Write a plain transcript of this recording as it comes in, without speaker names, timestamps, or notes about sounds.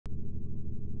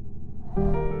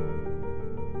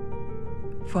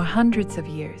For hundreds of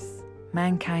years,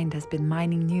 mankind has been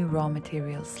mining new raw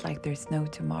materials like there's no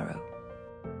tomorrow.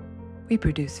 We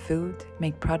produce food,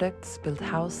 make products, build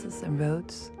houses and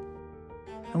roads.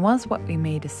 And once what we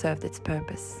made has served its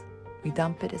purpose, we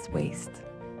dump it as waste.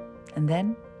 And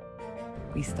then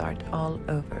we start all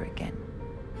over again.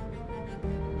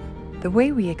 The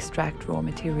way we extract raw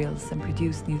materials and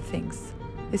produce new things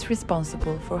is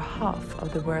responsible for half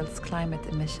of the world's climate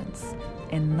emissions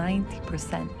and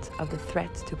 90% of the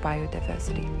threat to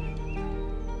biodiversity.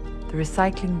 The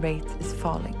recycling rate is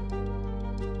falling,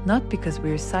 not because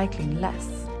we're recycling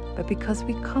less, but because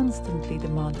we constantly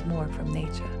demand more from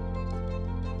nature.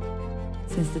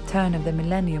 Since the turn of the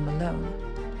millennium alone,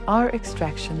 our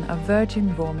extraction of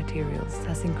virgin raw materials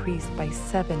has increased by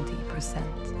 70%.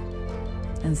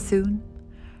 And soon,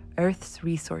 Earth's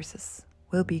resources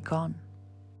will be gone.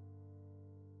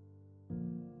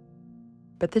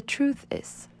 But the truth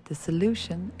is, the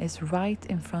solution is right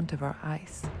in front of our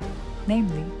eyes,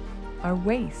 namely, our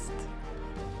waste.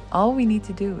 All we need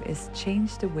to do is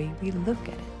change the way we look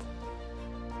at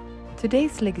it.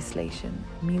 Today's legislation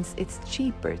means it's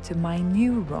cheaper to mine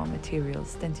new raw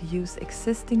materials than to use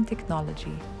existing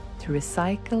technology to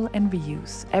recycle and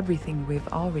reuse everything we've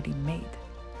already made.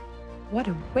 What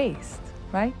a waste,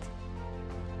 right?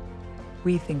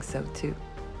 We think so too.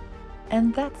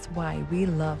 And that's why we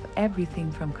love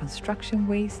everything from construction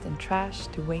waste and trash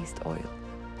to waste oil.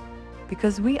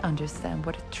 Because we understand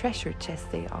what a treasure chest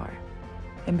they are,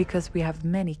 and because we have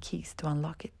many keys to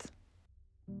unlock it.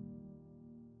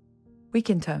 We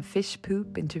can turn fish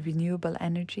poop into renewable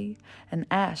energy and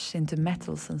ash into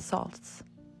metals and salts.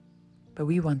 But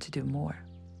we want to do more.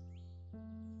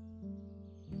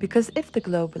 Because if the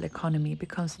global economy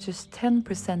becomes just 10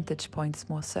 percentage points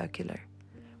more circular,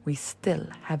 we still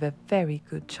have a very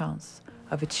good chance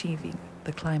of achieving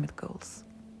the climate goals.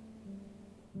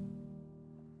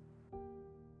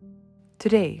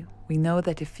 Today, we know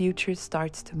that the future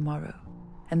starts tomorrow,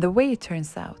 and the way it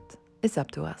turns out is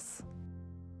up to us.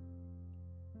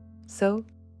 So,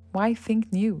 why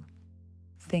think new?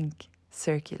 Think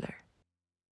circular.